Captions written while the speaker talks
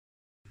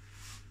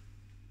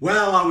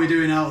Well, how are we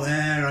doing out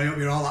there? I hope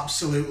you're all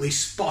absolutely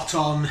spot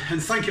on,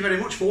 and thank you very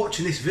much for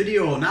watching this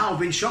video. Now I've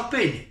been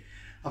shopping.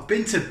 I've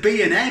been to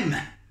B&M.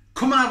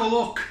 Come and have a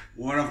look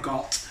what I've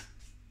got.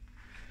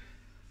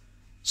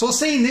 So I've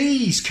seen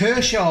these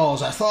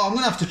Kershaws. I thought I'm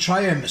going to have to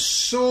try them.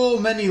 So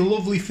many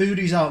lovely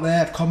foodies out there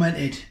have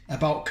commented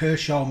about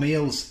Kershaw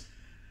meals.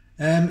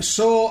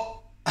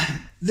 So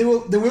they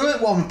were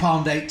at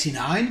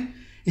 £1.89.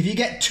 If you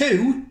get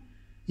two,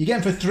 you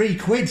get them for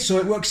 £3, so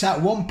it works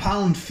out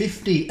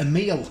 £1.50 a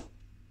meal.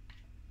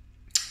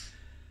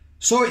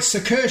 So it's the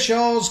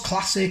Kershaws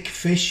classic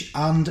fish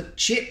and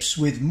chips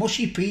with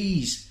mushy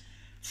peas,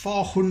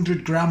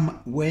 400 gram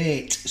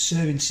weight,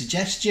 serving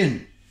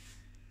suggestion.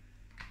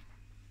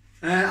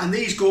 And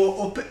these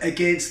go up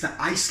against the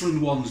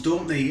Iceland ones,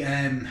 don't they?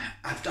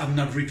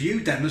 I've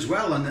reviewed them as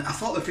well, and I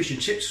thought the fish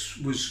and chips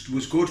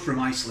was good from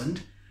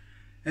Iceland.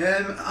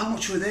 How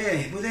much were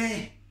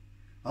they?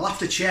 I'll have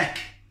to check.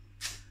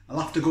 I'll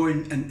have to go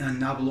in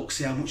and have a look,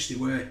 see how much they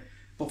were.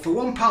 But for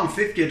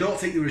 £1.50, I don't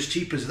think they were as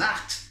cheap as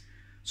that.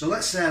 So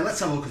let's have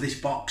a look at this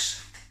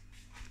box.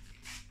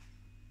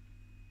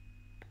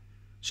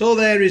 So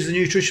there is the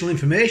nutritional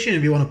information.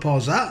 If you want to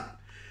pause that,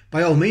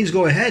 by all means,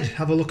 go ahead,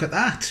 have a look at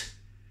that.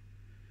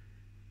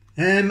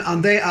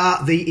 And they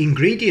are the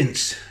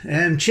ingredients.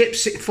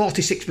 Chips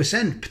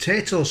 46%,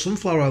 potatoes,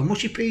 sunflower oil,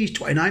 mushy peas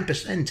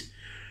 29%.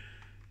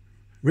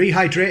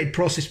 Rehydrated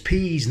processed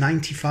peas,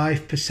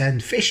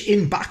 95%. Fish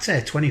in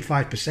batter,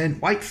 25%.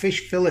 White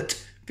fish fillet,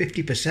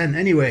 50%.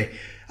 Anyway,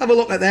 have a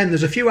look at them.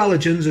 There's a few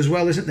allergens as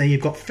well, isn't there?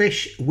 You've got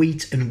fish,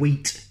 wheat and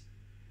wheat.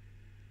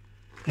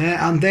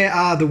 And they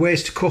are the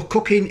ways to cook.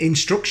 Cooking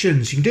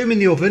instructions. You can do them in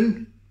the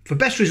oven. For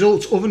best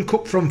results, oven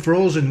cooked from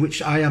frozen,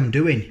 which I am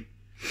doing.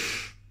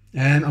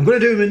 I'm going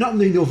to do them not in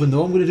the oven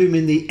though. I'm going to do them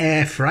in the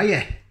air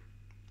fryer.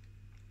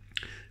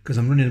 Because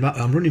I'm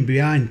running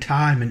behind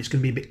time and it's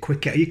going to be a bit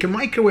quicker. You can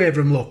microwave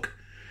them, look.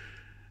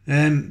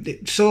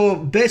 So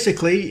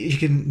basically, you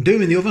can do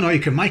them in the oven or you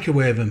can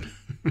microwave them.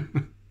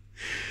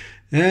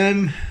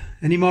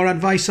 Any more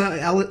advice?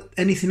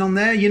 Anything on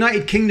there?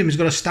 United Kingdom has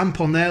got a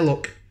stamp on there,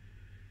 look.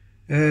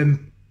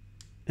 And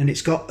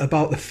it's got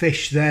about the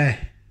fish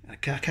there. I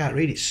can't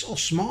read it. It's so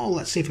small.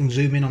 Let's see if I can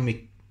zoom in on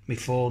my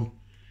phone.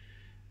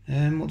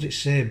 What does it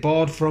say?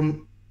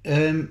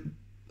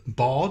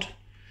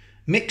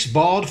 Mixed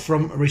board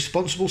from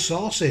responsible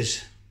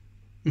sources.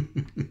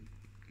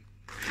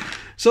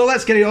 So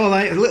let's get it all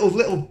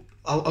out.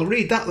 I'll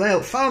read that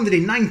there. Founded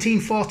in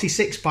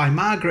 1946 by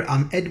Margaret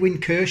and Edwin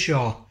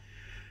Kershaw.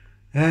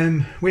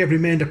 We have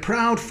remained a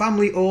proud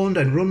family-owned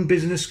and run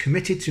business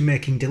committed to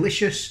making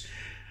delicious,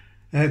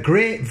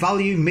 great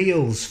value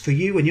meals for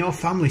you and your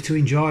family to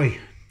enjoy.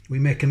 We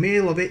make a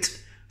meal of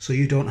it so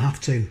you don't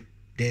have to.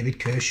 David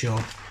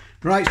Kershaw.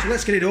 Right, so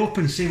let's get it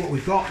open and see what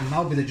we've got, and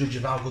I'll be the judge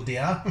of how good they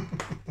are.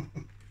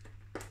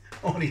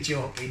 Only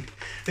joking.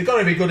 They've got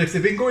to be good. If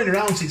they've been going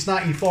around since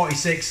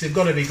 1946, they've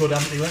got to be good,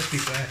 haven't they? Let's be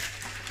fair.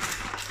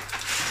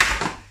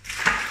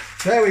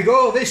 There we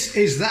go. This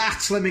is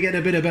that. Let me get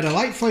a bit of better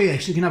light for you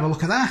so you can have a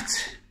look at that.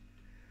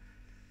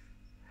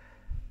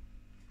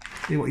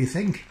 See what you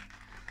think.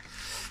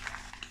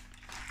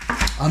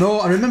 I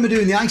remember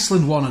doing the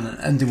Iceland one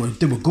and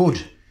they were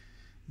good.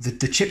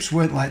 The chips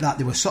weren't like that.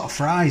 They were sort of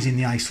fries in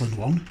the Iceland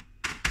one.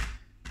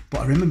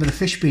 But I remember the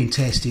fish being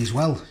tasty as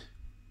well.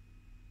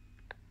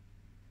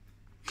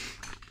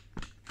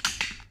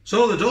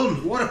 So they're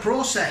done. What a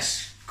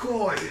process.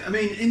 God, I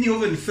mean, in the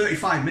oven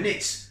 35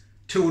 minutes,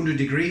 200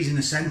 degrees in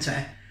the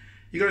centre.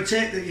 You've got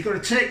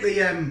to take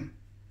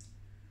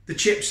the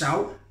chips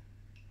out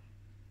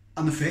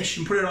and the fish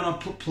and put it on a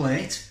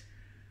plate.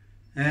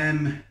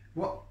 And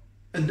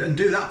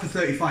do that for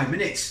 35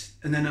 minutes,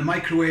 and then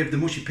microwave the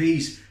mushy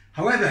peas.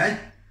 However,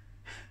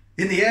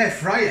 in the air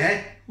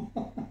fryer,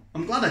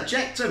 I'm glad I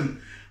checked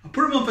them. I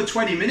put them on for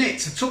 20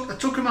 minutes. I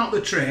took them out of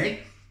the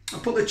tray. I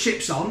put the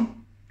chips on.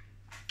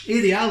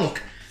 Here they are,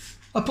 look.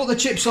 I put the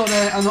chips on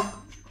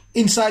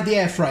inside the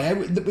air fryer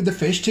with the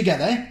fish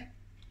together.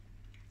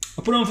 I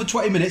put them on for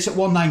 20 minutes at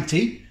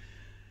 190.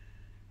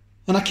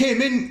 And I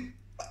came in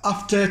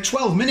after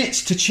 12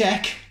 minutes to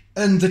check.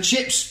 And the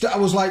chips, I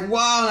was like,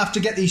 wow, I have to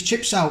get these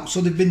chips out.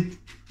 So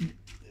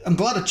I'm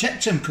glad I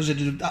checked them because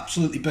they'd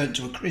absolutely burnt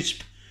to a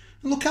crisp.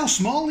 And look how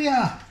small they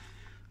are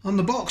on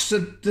the box.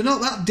 They're not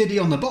that diddy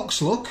on the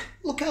box, look.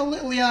 Look how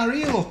little they are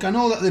here, look. I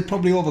know that they're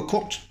probably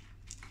overcooked.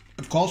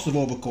 Of course they've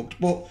overcooked,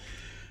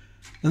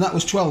 and that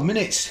was 12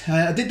 minutes.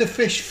 I did the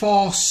fish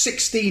for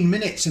 16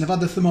 minutes and I've had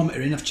the thermometer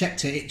in, I've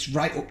checked it, it's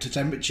right up to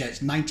temperature,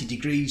 it's 90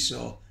 degrees,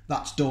 so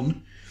that's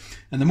done.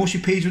 And the mushy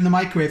peas were in the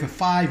microwave for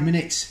 5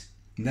 minutes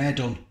and they're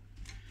done.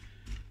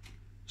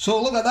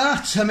 So look at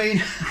that, I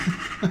mean,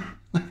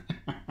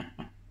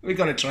 we've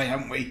got to try,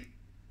 haven't we?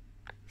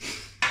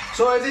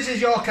 So if this is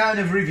your kind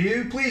of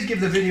review, please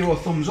give the video a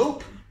thumbs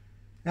up.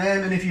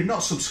 And if you've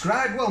not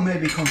subscribed, well,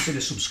 maybe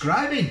consider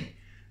subscribing.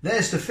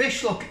 There's the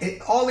fish, look.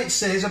 All it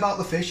says about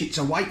the fish, it's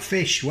a white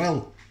fish.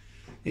 Well,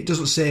 it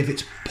doesn't say if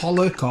it's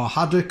pollock or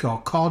haddock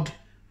or cod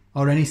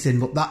or anything,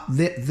 but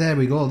there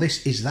we go.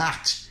 This is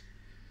that.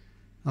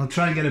 I'll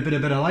try and get a bit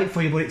of light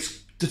for you, but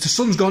the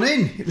sun's gone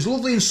in. It was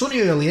lovely and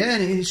sunny earlier,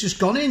 and it's just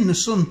gone in, the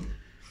sun.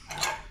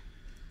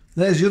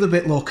 There's the other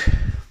bit, look.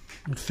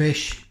 Good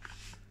fish.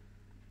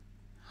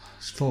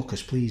 Let's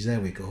focus, please.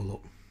 There we go,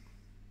 look.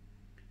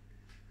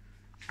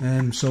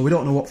 So we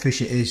don't know what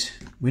fish it is.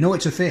 We know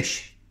it's a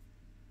fish.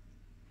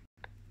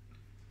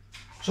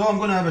 So I'm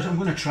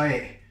gonna try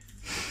it.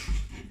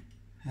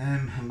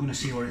 I'm gonna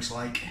see what it's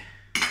like.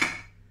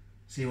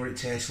 See what it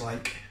tastes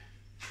like.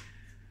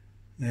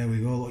 There we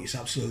go, look, it's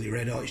absolutely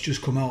red hot. It's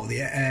just come out of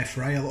the air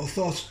fryer. I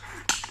thought,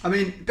 I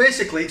mean,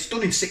 basically it's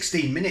done in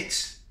 16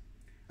 minutes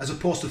as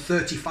opposed to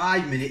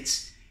 35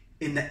 minutes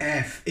in the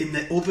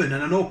oven.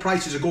 And I know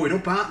prices are going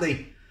up, aren't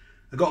they?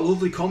 I got a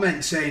lovely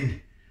comment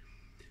saying,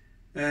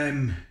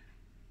 you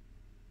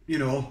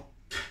know,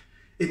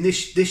 in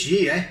this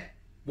year,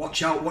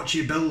 watch out, watch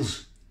your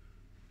bills.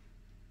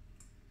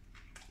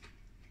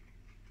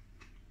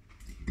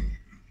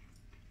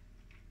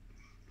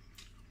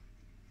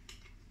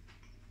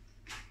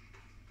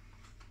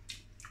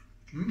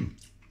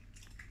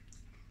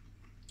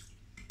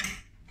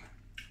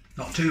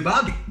 Not too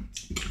bad.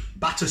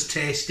 Batter's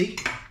tasty.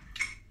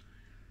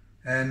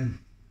 There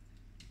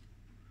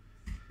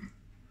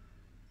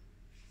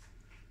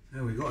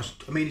we go.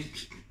 I mean,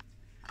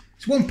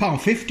 it's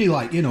 £1.50,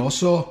 like, you know.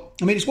 So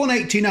I mean, it's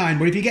 £1.89,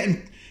 but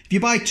if you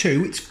buy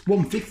two, it's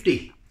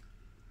 £1.50.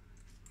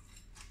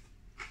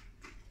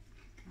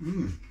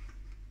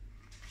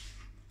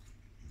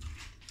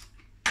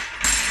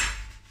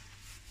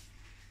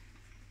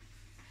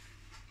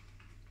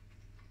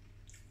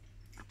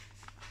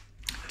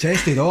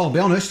 Tasty though, I'll be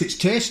honest, it's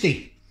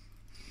tasty.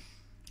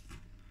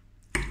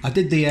 I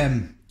did the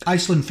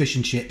Iceland fish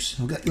and chips.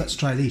 Let's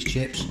try these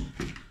chips.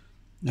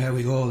 There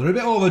we go. They're a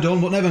bit overdone,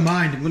 but never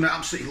mind. I'm going to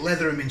absolutely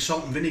leather them in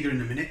salt and vinegar in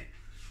a minute.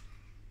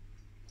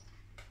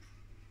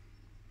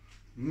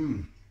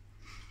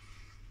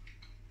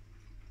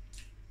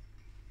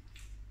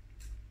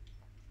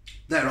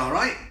 They're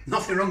alright.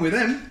 Nothing wrong with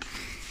them.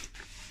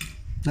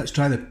 Let's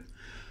try the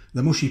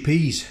mushy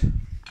peas.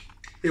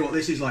 See what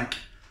this is like.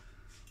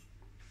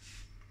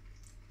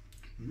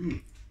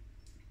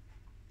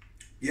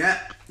 Yeah,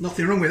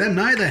 nothing wrong with them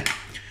neither.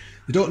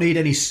 They don't need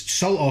any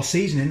salt or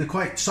seasoning. They're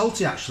quite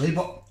salty actually,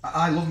 but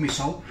I love me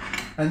salt.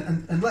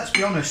 And let's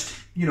be honest,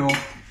 you know,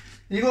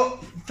 you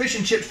got fish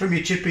and chips from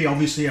your chippy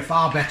obviously are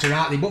far better,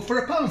 aren't they? But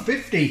for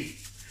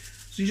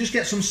 £1.50, so you just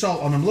get some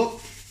salt on them, look,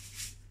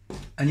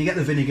 and you get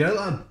the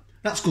vinegar.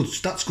 That's good.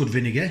 That's good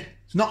vinegar.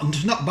 It's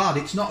not bad.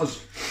 It's not as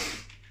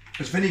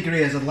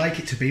vinegary as I'd like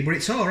it to be, but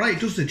it's all right.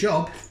 It does the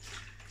job.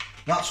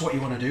 That's what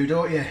you want to do,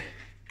 don't you?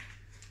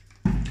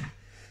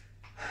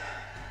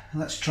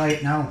 Let's try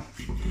it now.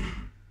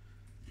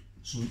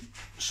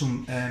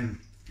 Some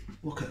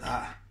look at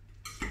that.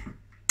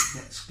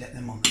 Let's get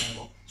them on there,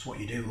 look. That's what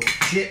you do, look.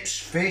 Chips,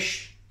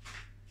 fish.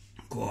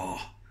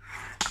 Oh,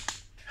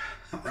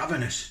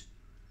 ravenous.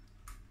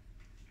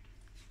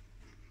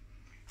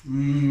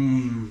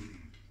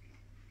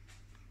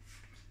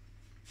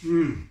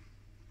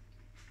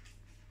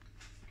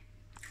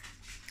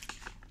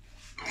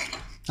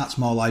 That's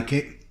more like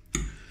it.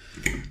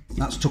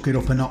 That's took it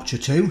up a notch or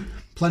two.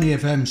 Plenty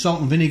of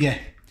salt and vinegar.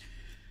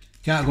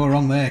 Can't go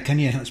wrong there, can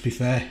you? Let's be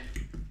fair.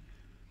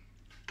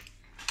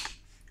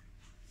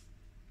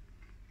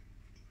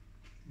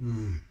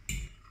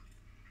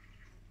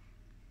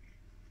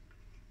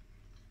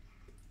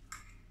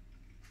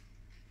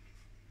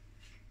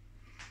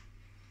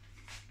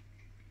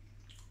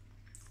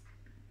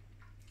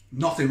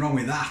 Nothing wrong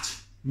with that.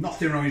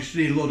 Nothing wrong. You just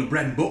need a load of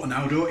bread and butter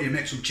now, don't you?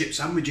 Make some chip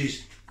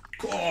sandwiches.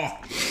 Oh.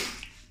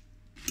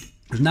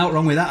 There's nothing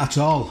wrong with that at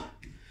all.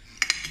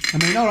 I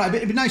mean, alright,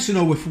 it'd be nice to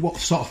know what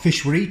sort of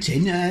fish we're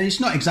eating.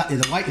 It's not exactly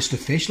the whitest of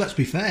fish, let's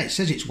be fair. It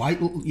says it's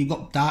white, you've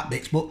got dark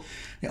bits, but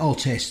it all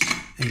tastes,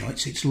 you know,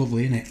 it's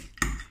lovely, isn't it?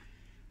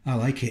 I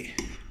like it.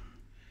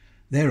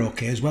 They're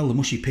okay as well, the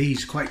mushy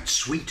peas, quite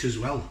sweet as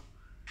well.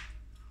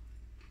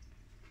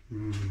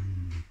 Oh,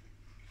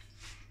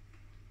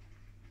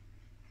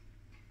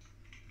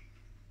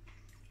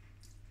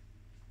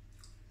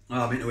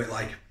 I'm into it,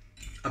 like.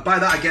 I'd buy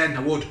that again, I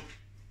would.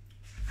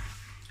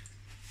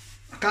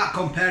 I can't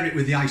compare it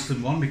with the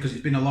Iceland one because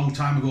it's been a long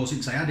time ago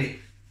since I had it.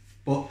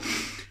 But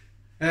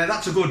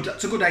that's a good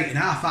 8.5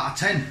 out of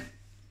 10.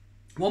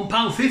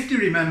 £1.50,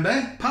 remember?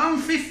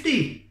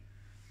 £1.50.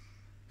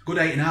 Good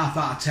 8.5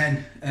 out of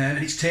 10, and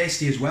it's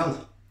tasty as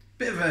well.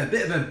 Bit of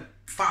a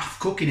faff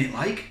cooking it,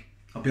 like,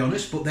 I'll be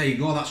honest. But there you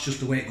go. That's just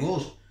the way it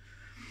goes.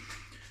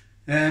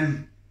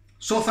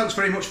 So thanks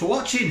very much for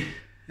watching.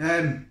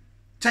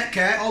 Take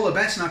care, all the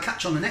best, and I'll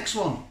catch you on the next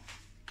one.